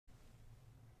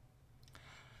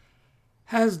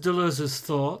Has Deleuze's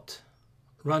thought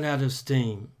run out of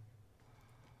steam?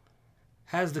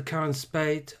 Has the current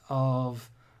spate of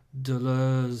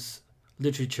Deleuze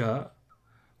literature,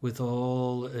 with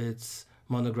all its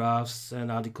monographs and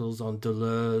articles on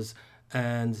Deleuze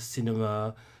and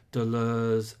cinema,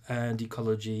 Deleuze and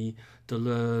ecology,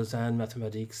 Deleuze and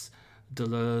mathematics,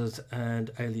 Deleuze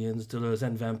and aliens, Deleuze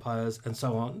and vampires, and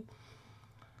so on,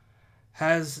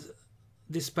 has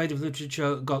this spate of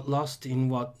literature got lost in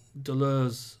what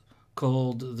Deleuze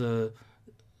called the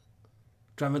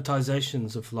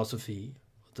dramatizations of philosophy,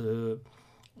 the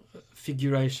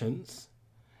figurations,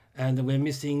 and we're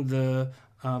missing the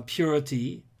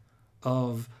purity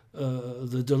of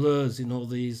the Deleuze in all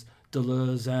these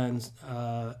Deleuze and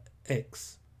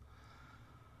X.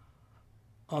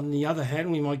 On the other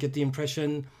hand, we might get the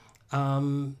impression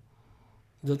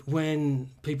that when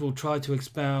people try to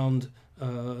expound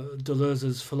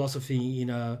Deleuze's philosophy in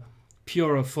a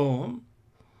purer form,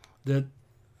 that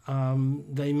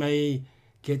they may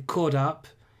get caught up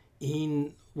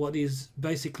in what is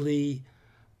basically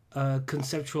a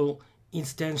conceptual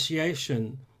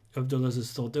instantiation of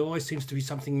Deleuze's thought. There always seems to be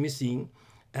something missing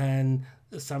and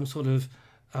some sort of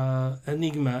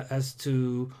enigma as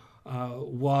to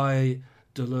why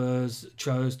Deleuze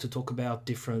chose to talk about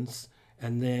difference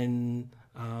and then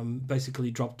basically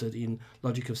dropped it in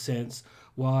Logic of Sense,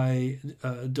 why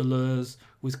Deleuze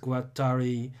with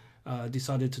Guattari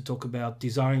decided to talk about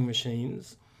desiring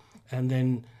machines and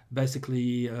then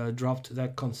basically dropped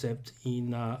that concept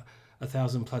in A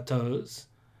Thousand Plateaus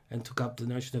and took up the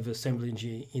notion of assemblage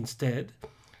instead.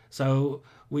 So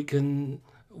we can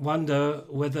wonder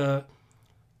whether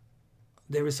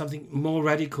there is something more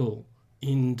radical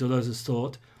in Deleuze's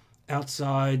thought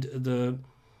outside the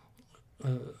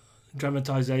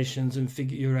dramatizations and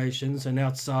figurations and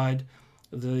outside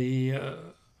the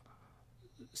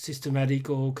systematic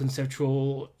or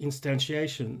conceptual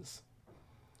instantiations.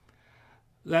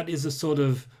 That is a sort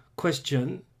of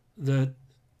question that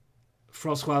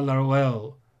Francois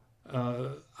Laruelle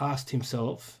asked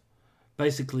himself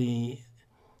basically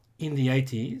in the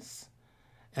 80s,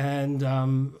 and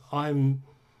I'm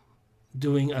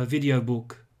doing a video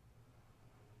book,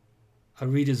 a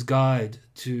reader's guide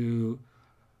to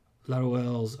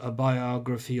Laruelle's A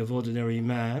Biography of Ordinary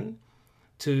Man,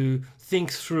 to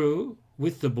think through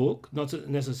with the book, not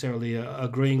necessarily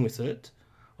agreeing with it.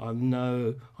 I'm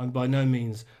by no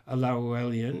means a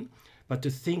Laruellian, but to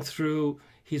think through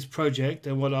his project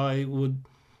and what I would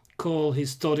call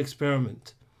his thought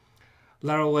experiment.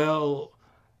 Laruelle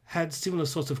had similar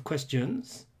sorts of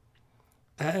questions,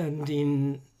 and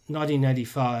in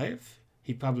 1985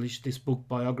 he published this book,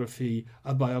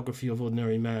 A Biography of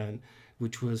Ordinary Man,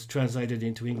 which was translated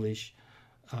into English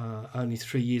only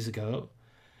 3 years ago.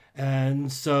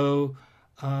 And so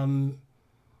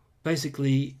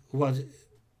basically what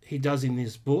he does in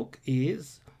this book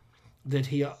is that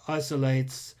he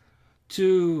isolates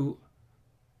two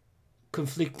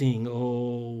conflicting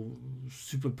or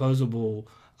superposable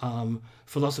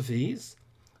philosophies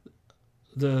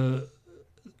that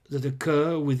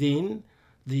occur within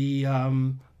the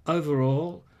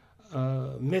overall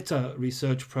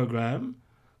meta-research program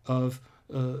of,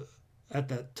 at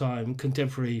that time,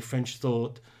 contemporary French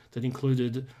thought that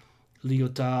included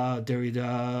Lyotard,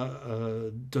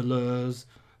 Derrida, Deleuze,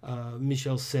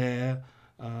 Michel Serres,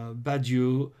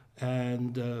 Badiou,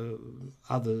 and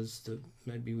others that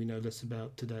maybe we know less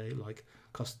about today, like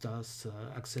Costas,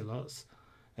 Axelos,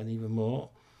 and even more.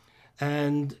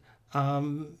 And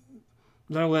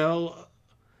Laruelle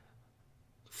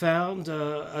found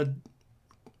an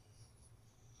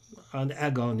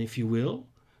agon, if you will,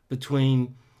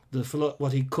 between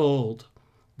what he called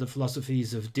the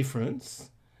philosophies of difference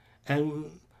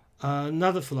and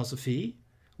another philosophy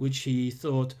which he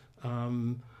thought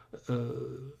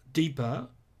deeper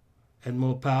and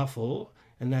more powerful,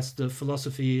 and that's the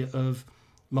philosophy of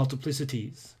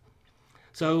multiplicities.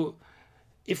 So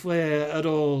if we're at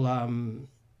all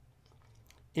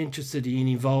interested in,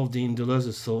 involved in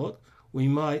Deleuze's thought, we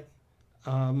might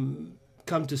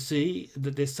come to see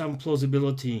that there's some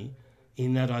plausibility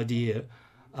in that idea.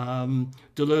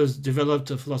 Deleuze developed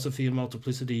a philosophy of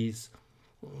multiplicities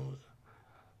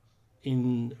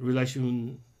in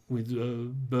relation with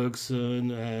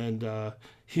Bergson and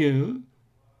Hume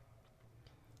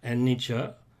and Nietzsche.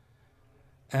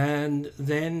 And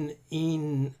then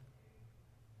in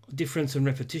Difference and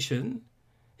Repetition,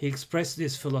 he expressed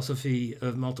this philosophy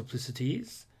of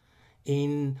multiplicities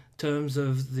in terms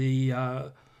of the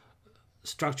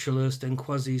structuralist and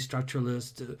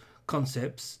quasi-structuralist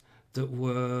concepts that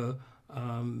were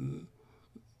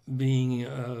being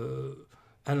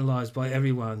analysed by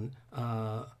everyone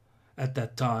at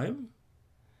that time.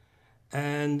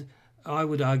 And I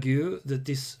would argue that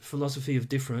this philosophy of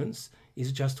difference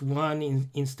is just one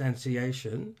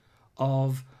instantiation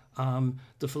of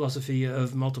the philosophy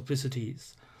of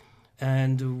multiplicities.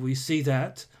 And we see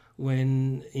that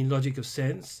when, in Logic of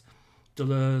Sense,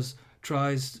 Deleuze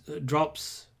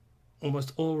drops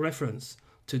almost all reference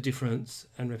to difference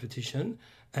and repetition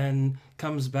and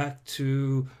comes back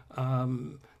to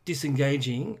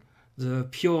disengaging the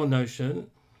pure notion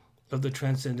of the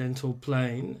transcendental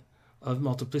plane of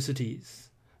multiplicities.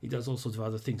 He does all sorts of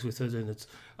other things with it, and it's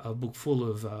a book full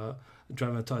of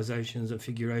dramatizations and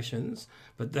figurations.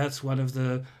 But that's one of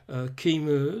the key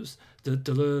moves that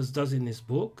Deleuze does in this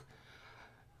book.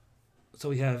 So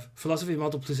we have philosophy of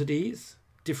multiplicities,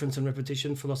 difference and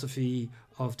repetition, philosophy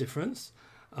of difference,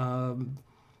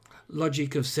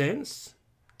 logic of sense,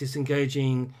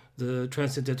 disengaging the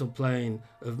transcendental plane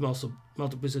of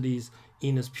multiplicities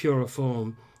in as pure a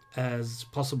form as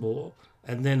possible,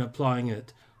 and then applying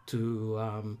it to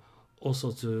all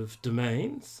sorts of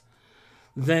domains.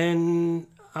 Then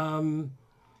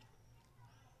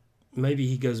maybe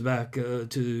he goes back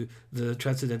to the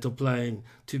transcendental plane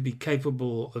to be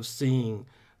capable of seeing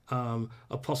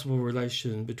a possible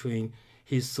relation between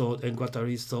his thought and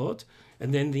Guattari's thought.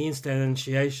 And then the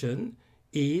instantiation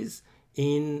is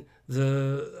in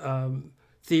the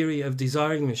theory of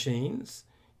desiring machines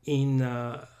in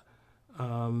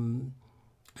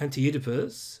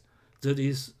Anti-Oedipus, that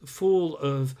is full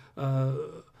of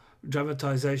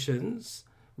dramatizations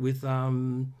with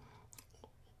all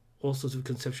sorts of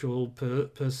conceptual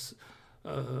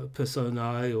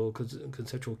personae or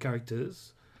conceptual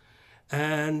characters.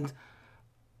 And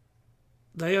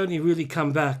they only really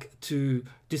come back to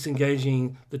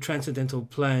disengaging the transcendental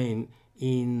plane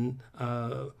in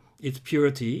its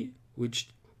purity, which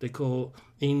they call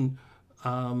in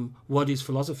what is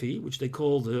philosophy, which they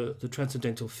call the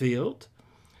transcendental field.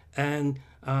 And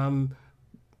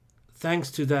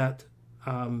thanks to that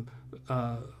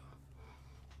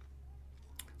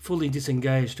fully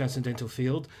disengaged transcendental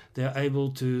field, they're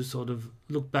able to sort of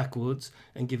look backwards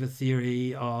and give a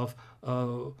theory of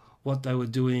what they were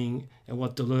doing and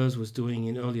what Deleuze was doing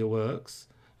in earlier works,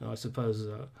 and I suppose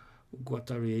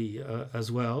Guattari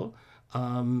as well,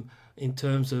 in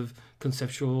terms of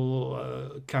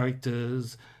conceptual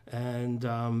characters and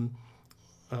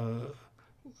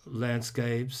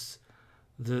landscapes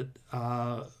that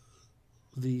are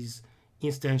these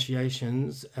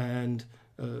instantiations and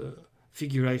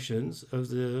figurations of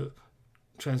the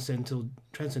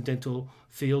transcendental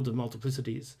field of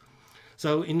multiplicities.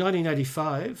 So in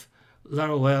 1985,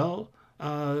 Laruelle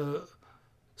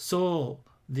saw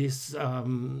this,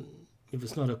 if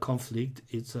it's not a conflict,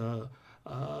 it's a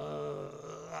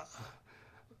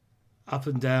up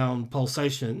and down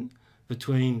pulsation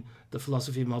between the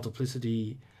philosophy of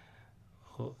multiplicity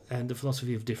and the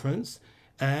philosophy of difference.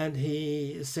 And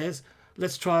he says,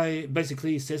 let's try a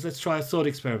thought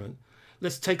experiment.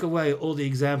 Let's take away all the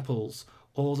examples,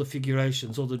 all the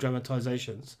figurations, all the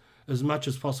dramatizations, as much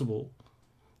as possible.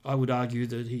 I would argue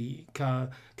that he can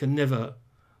never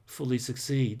fully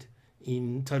succeed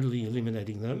in totally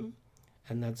eliminating them,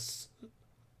 and that's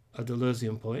a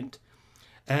Deleuzian point.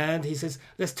 And he says,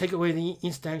 let's take away the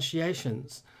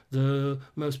instantiations. The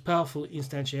most powerful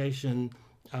instantiation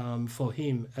for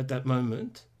him at that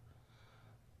moment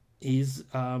is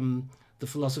the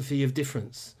philosophy of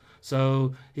difference.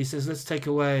 So he says, let's take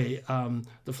away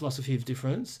the philosophy of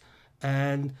difference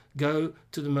and go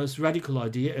to the most radical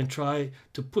idea and try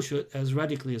to push it as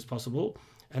radically as possible.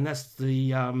 And that's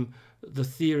the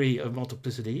theory of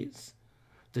multiplicities,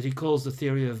 that he calls the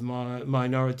theory of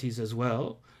minorities as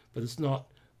well, but it's not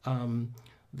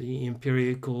the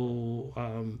empirical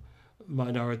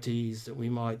minorities that we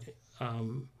might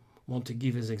want to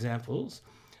give as examples.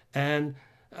 And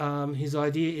his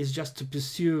idea is just to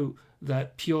pursue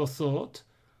that pure thought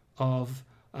of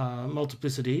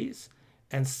multiplicities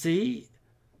and see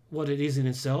what it is in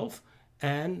itself,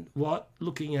 and what,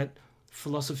 looking at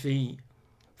philosophy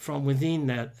from within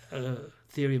that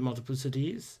theory of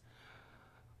multiplicities,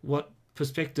 what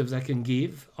perspective that can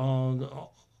give on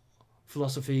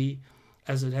philosophy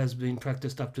as it has been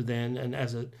practiced up to then and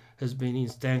as it has been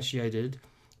instantiated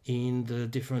in the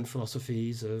different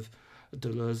philosophies of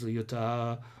Deleuze,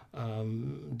 Lyotard,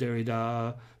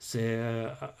 Derrida,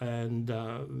 Serre, and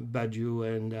Badiou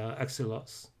and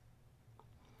Axelos.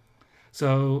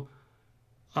 So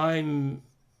I'm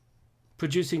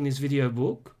producing this video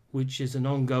book, which is an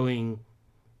ongoing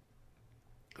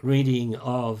reading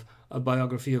of A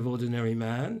Biography of Ordinary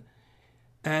Man,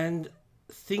 and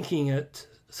thinking it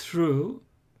through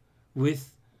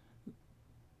with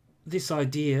this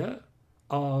idea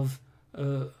of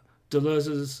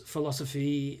Deleuze's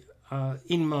philosophy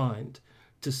in mind,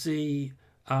 to see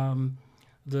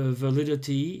the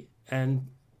validity and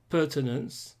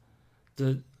pertinence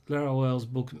that Laruelle's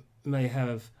book may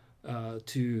have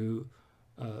to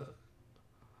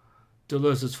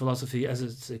Deleuze's philosophy as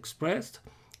it's expressed,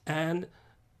 and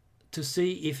to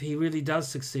see if he really does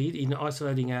succeed in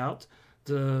isolating out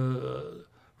the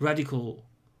radical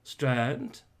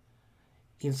strand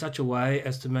in such a way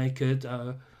as to make it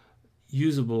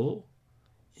usable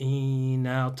in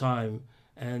our time,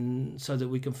 and so that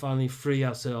we can finally free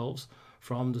ourselves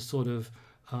from the sort of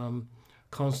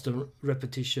constant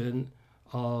repetition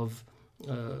of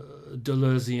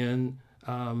Deleuzian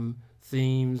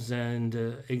themes and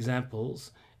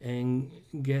examples, and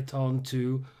get on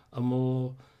to a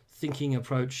more thinking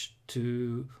approach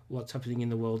to what's happening in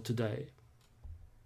the world today.